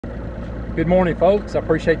Good morning, folks. I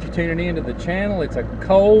appreciate you tuning in to the channel. It's a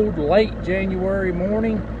cold, late January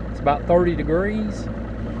morning. It's about 30 degrees.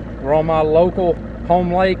 We're on my local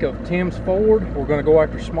home lake of Tim's Ford. We're going to go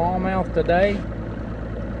after smallmouth today.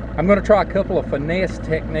 I'm going to try a couple of finesse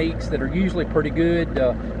techniques that are usually pretty good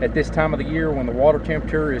at this time of the year when the water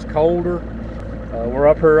temperature is colder. We're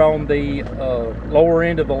up here on the lower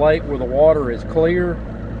end of the lake where the water is clear.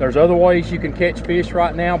 There's other ways you can catch fish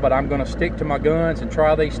right now, but I'm going to stick to my guns and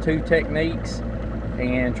try these two techniques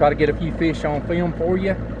and try to get a few fish on film for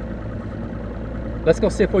you. Let's go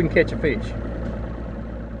see if we can catch a fish.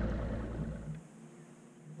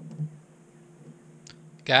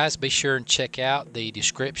 Guys, be sure and check out the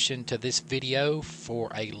description to this video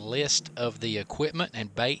for a list of the equipment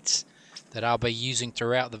and baits that I'll be using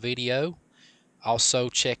throughout the video. Also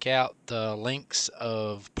check out the links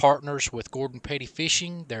of partners with Gordon Pettie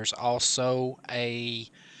Fishing. There's also a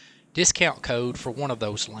discount code for one of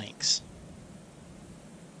those links.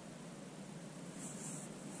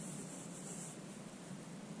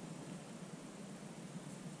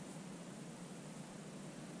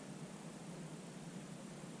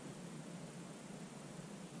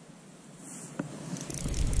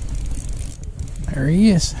 There he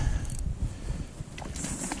is.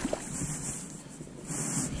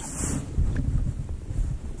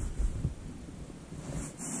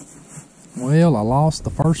 Well, I lost the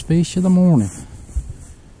first fish of the morning.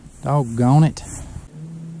 Doggone it.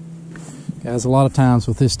 Guys, a lot of times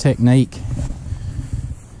with this technique,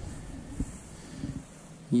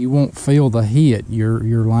 you won't feel the hit. Your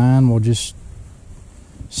line will just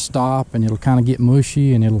stop and it'll kind of get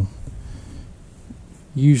mushy and it'll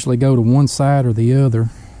usually go to one side or the other.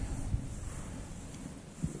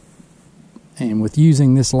 And with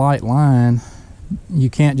using this light line, you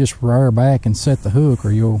can't just rear back and set the hook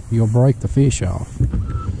or you'll break the fish off.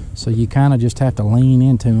 So you kind of just have to lean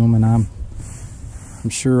into them, and I'm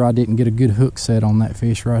sure I didn't get a good hook set on that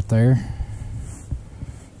fish right there.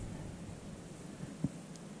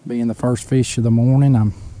 Being the first fish of the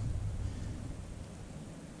morning,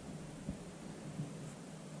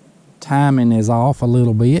 timing is off a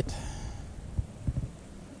little bit.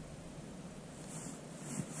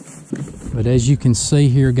 But as you can see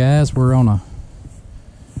here, guys, we're on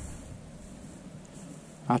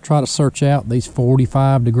I try to search out these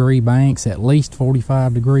 45-degree banks, at least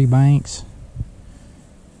 45-degree banks.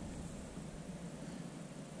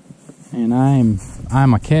 And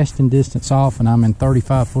I'm a casting distance off, and I'm in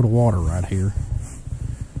 35 foot of water right here.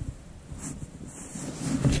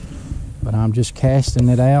 But I'm just casting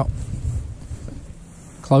it out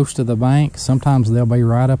close to the bank. Sometimes they'll be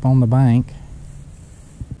right up on the bank.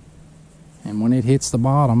 And when it hits the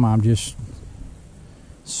bottom, I'm just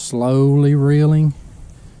slowly reeling,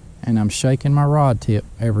 and I'm shaking my rod tip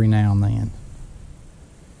every now and then.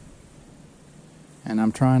 And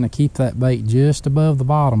I'm trying to keep that bait just above the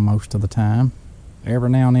bottom most of the time.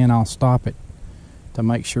 Every now and then I'll stop it to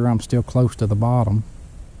make sure I'm still close to the bottom.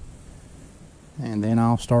 And then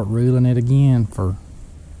I'll start reeling it again for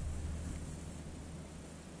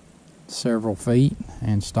several feet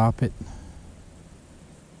and stop it.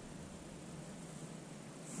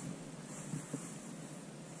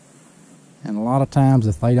 And a lot of times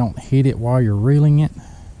if they don't hit it while you're reeling it,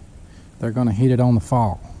 they're going to hit it on the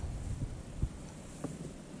fall.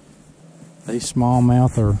 These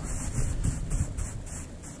smallmouth are,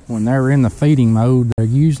 when they're in the feeding mode, they're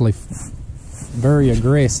usually very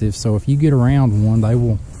aggressive. So if you get around one,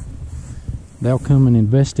 they'll come and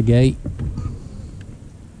investigate.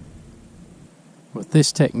 With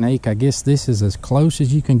this technique, I guess this is as close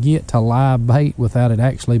as you can get to live bait without it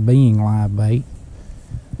actually being live bait.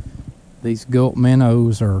 These Gulp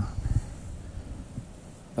minnows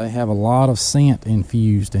they have a lot of scent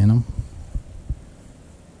infused in them.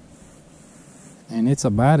 And it's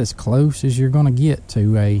about as close as you're going to get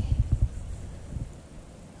to a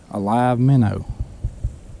live minnow.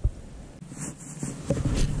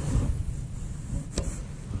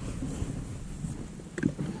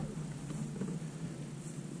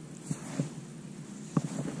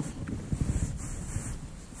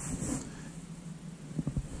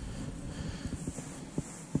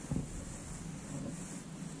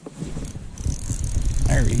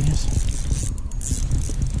 There he is.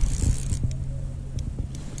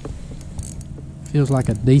 Feels like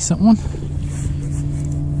a decent one.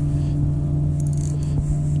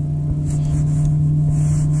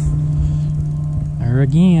 There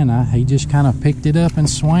again, he just kind of picked it up and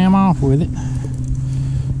swam off with it.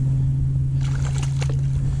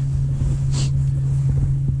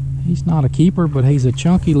 He's not a keeper, but he's a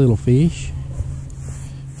chunky little fish.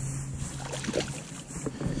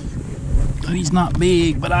 He's not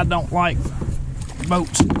big, but I don't like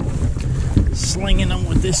boats slinging them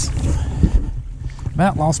with this.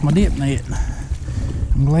 About lost my dip net.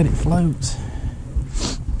 I'm glad it floats.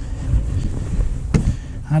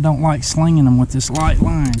 I don't like slinging them with this light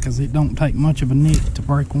line because it don't take much of a nick to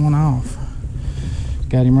break one off.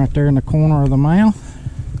 Got him right there in the corner of the mouth.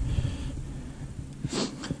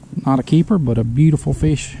 Not a keeper, but a beautiful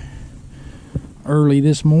fish early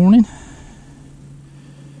this morning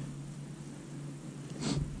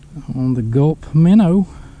on the Gulp minnow.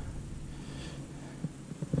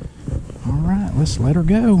 All right, let's let her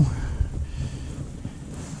go.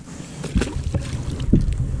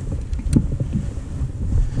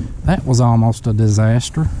 That was almost a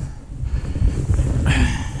disaster.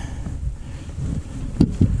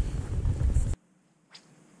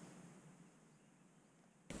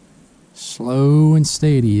 Slow and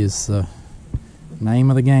steady is the name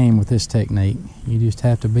of the game with this technique. You just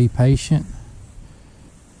have to be patient.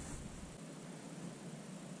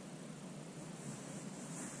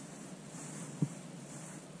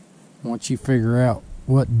 Once you figure out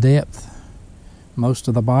what depth most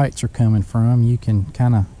of the bites are coming from, you can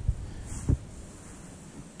kind of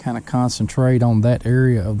concentrate on that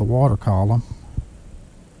area of the water column,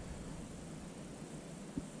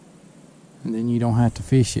 and then you don't have to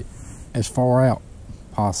fish it as far out,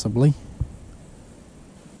 possibly.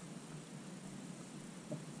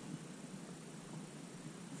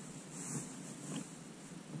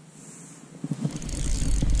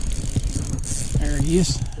 There he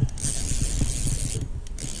is.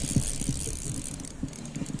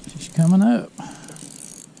 She's coming up.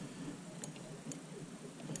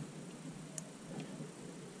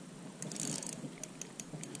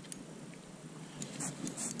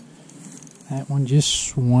 That one just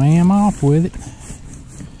swam off with it.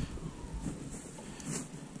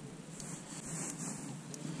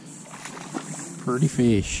 Pretty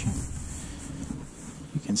fish.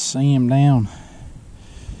 You can see him down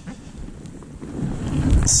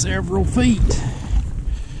several feet.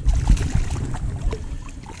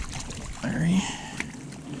 There he is.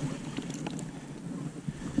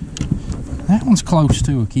 That one's close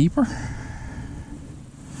to a keeper.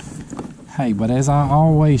 Hey, but as I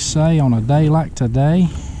always say, on a day like today,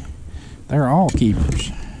 they're all keepers.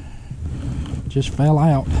 Just fell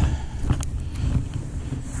out.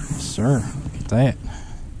 Yes, sir. Look at that.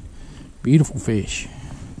 Beautiful fish.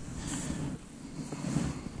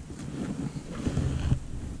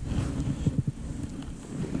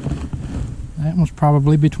 That one's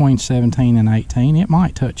probably between 17 and 18. It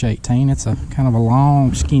might touch 18. It's a kind of a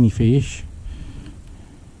long, skinny fish.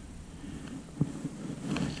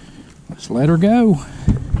 Let's let her go.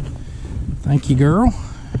 Thank you, girl.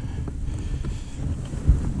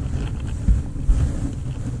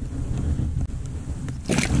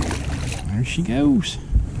 There she goes.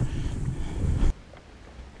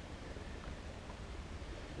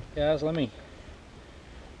 Guys, let me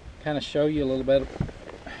kind of show you a little bit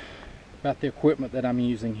about the equipment that I'm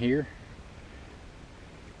using here.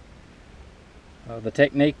 The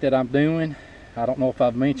technique that I'm doing, I don't know if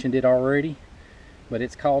I've mentioned it already, but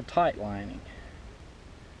it's called tight lining.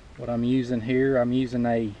 What I'm using here, I'm using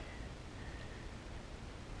a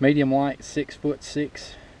medium light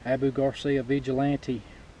 6'6" Abu Garcia Vigilante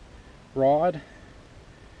rod.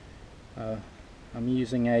 I'm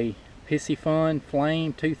using a PISCIFUN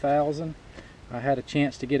Flame 2000. I had a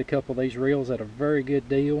chance to get a couple of these reels at a very good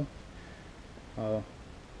deal.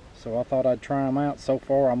 So I thought I'd try them out. So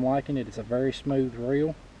far I'm liking it. It's a very smooth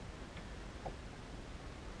reel.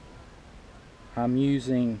 I'm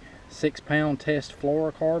using 6-pound test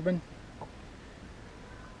fluorocarbon,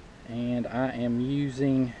 and I am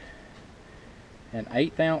using an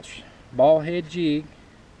 1/8 ounce ball head jig,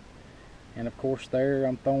 and of course there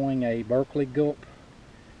I'm throwing a Berkley Gulp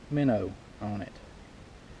minnow on it,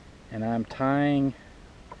 and I'm tying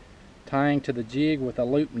to the jig with a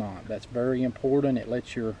loop knot. That's very important. It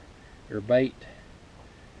lets your bait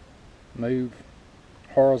move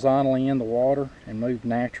horizontally in the water and move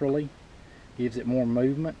naturally. Gives it more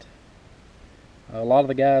movement. A lot of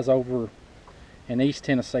the guys over in East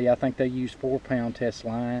Tennessee, I think they use 4-pound test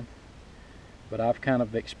line, but I've kind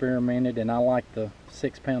of experimented and I like the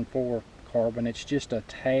 6-pound fluorocarbon. It's just a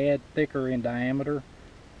tad thicker in diameter,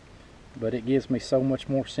 but it gives me so much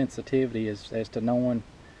more sensitivity as to knowing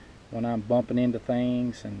when I'm bumping into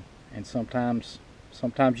things, and sometimes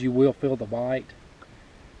you will feel the bite,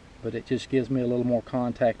 but it just gives me a little more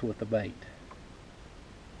contact with the bait.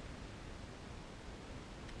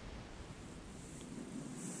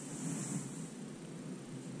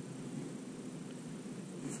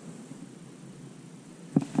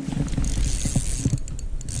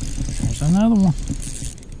 There's another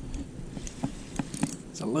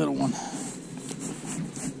a little one.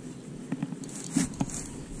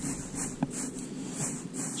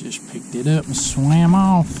 Just picked it up and swam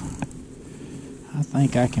off. I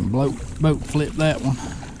think I can boat flip that one.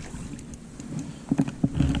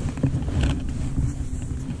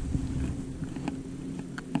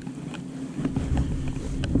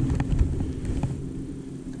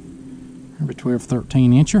 Every 12,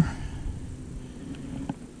 13 incher.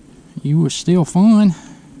 You was still fun.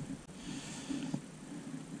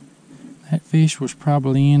 That fish was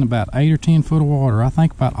probably in about 8 or 10 foot of water. I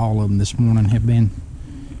think about all of them this morning have been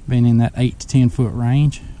in that 8 to 10 foot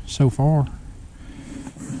range so far.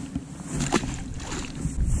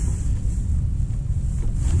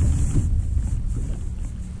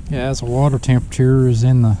 Yeah, as the water temperature is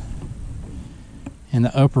in the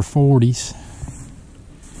upper 40s,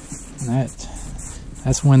 and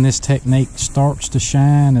that's when this technique starts to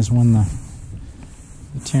shine, is when the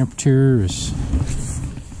temperature is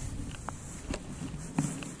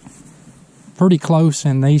pretty close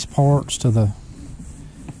in these parts to the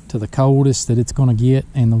coldest that it's going to get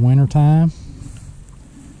in the winter time.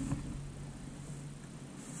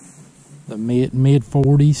 The mid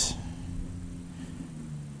 40s.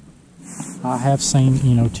 I have seen,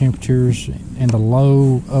 you know, temperatures in the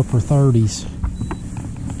low upper 30s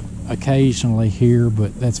occasionally here,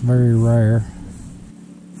 but that's very rare.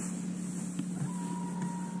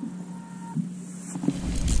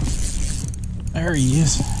 There he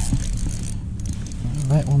is.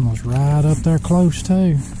 That one was right up there close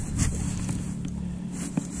too.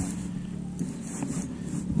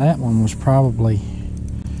 That one was probably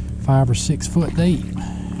 5 or 6 foot deep.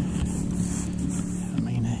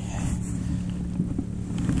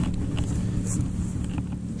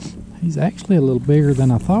 He's actually a little bigger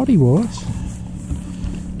than I thought he was.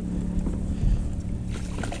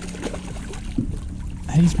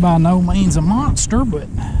 He's by no means a monster, but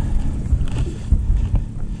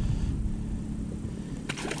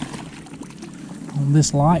on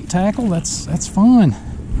this light tackle, that's fun.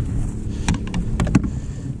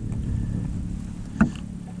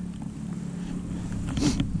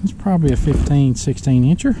 It's probably a 15, 16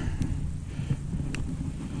 incher.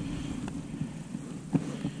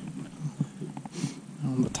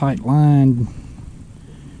 Tight line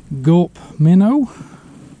Gulp minnow.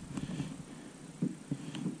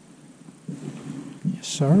 Yes,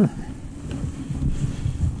 sir.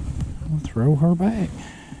 I'll throw her back.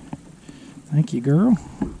 Thank you, girl.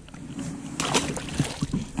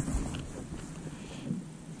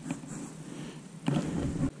 If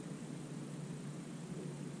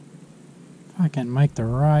I can make the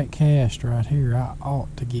right cast right here, I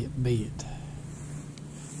ought to get bit.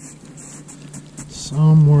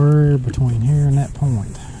 Somewhere between here and that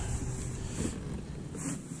point.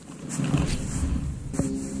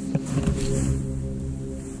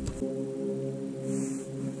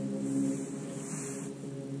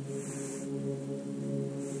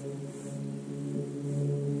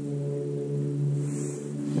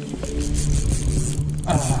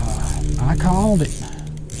 I called it.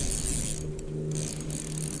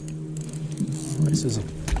 This is a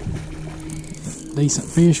decent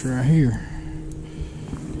fish right here.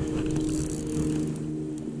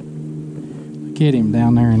 Get him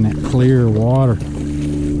down there in that clear water.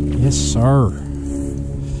 Yes, sir.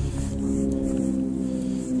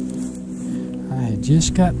 I had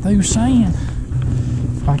just got through saying,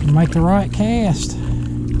 if I can make the right cast,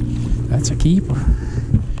 that's a keeper.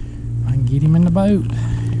 I can get him in the boat.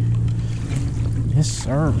 Yes,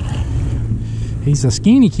 sir. He's a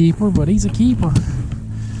skinny keeper, but he's a keeper.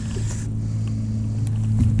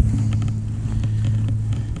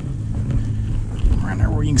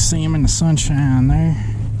 You can see him in the sunshine there.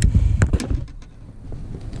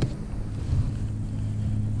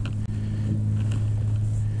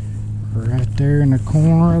 Right there in the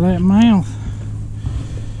corner of that mouth.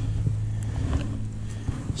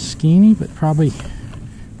 Skinny, but probably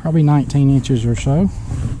 19 inches or so.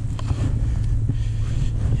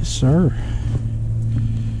 Yes, sir.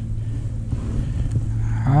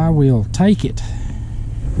 I will take it.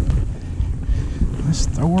 Let's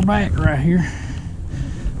throw her back right here.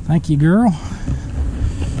 Thank you, girl.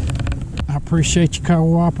 I appreciate you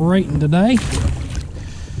cooperating today.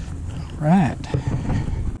 All right.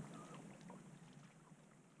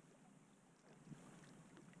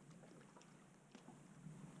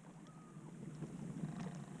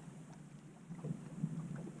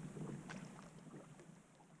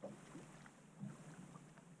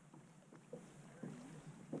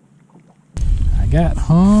 I got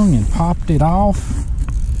hung and popped it off.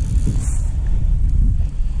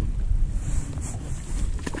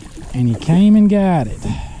 And he came and got it.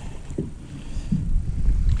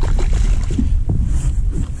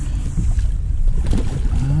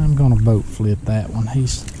 boat flip that one.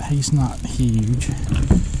 He's not huge.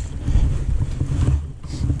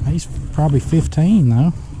 He's probably 15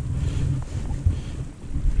 though.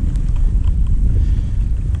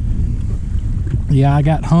 Yeah, I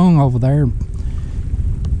got hung over there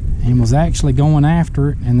and was actually going after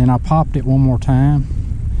it, and then I popped it one more time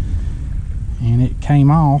and it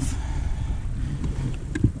came off,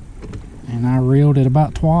 and I reeled it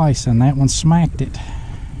about twice and that one smacked it.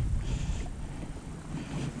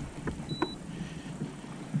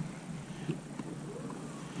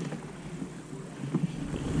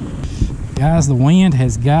 Guys, the wind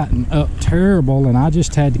has gotten up terrible, and I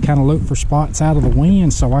just had to kind of look for spots out of the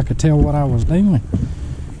wind so I could tell what I was doing.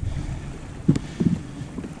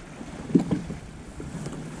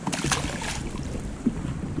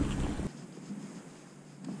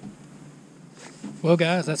 Well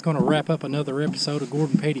guys, that's going to wrap up another episode of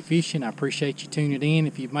Gordon Pettie Fishing. I appreciate you tuning in.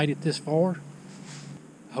 If you've made it this far,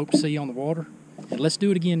 I hope to see you on the water, and let's do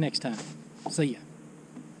it again next time. See ya.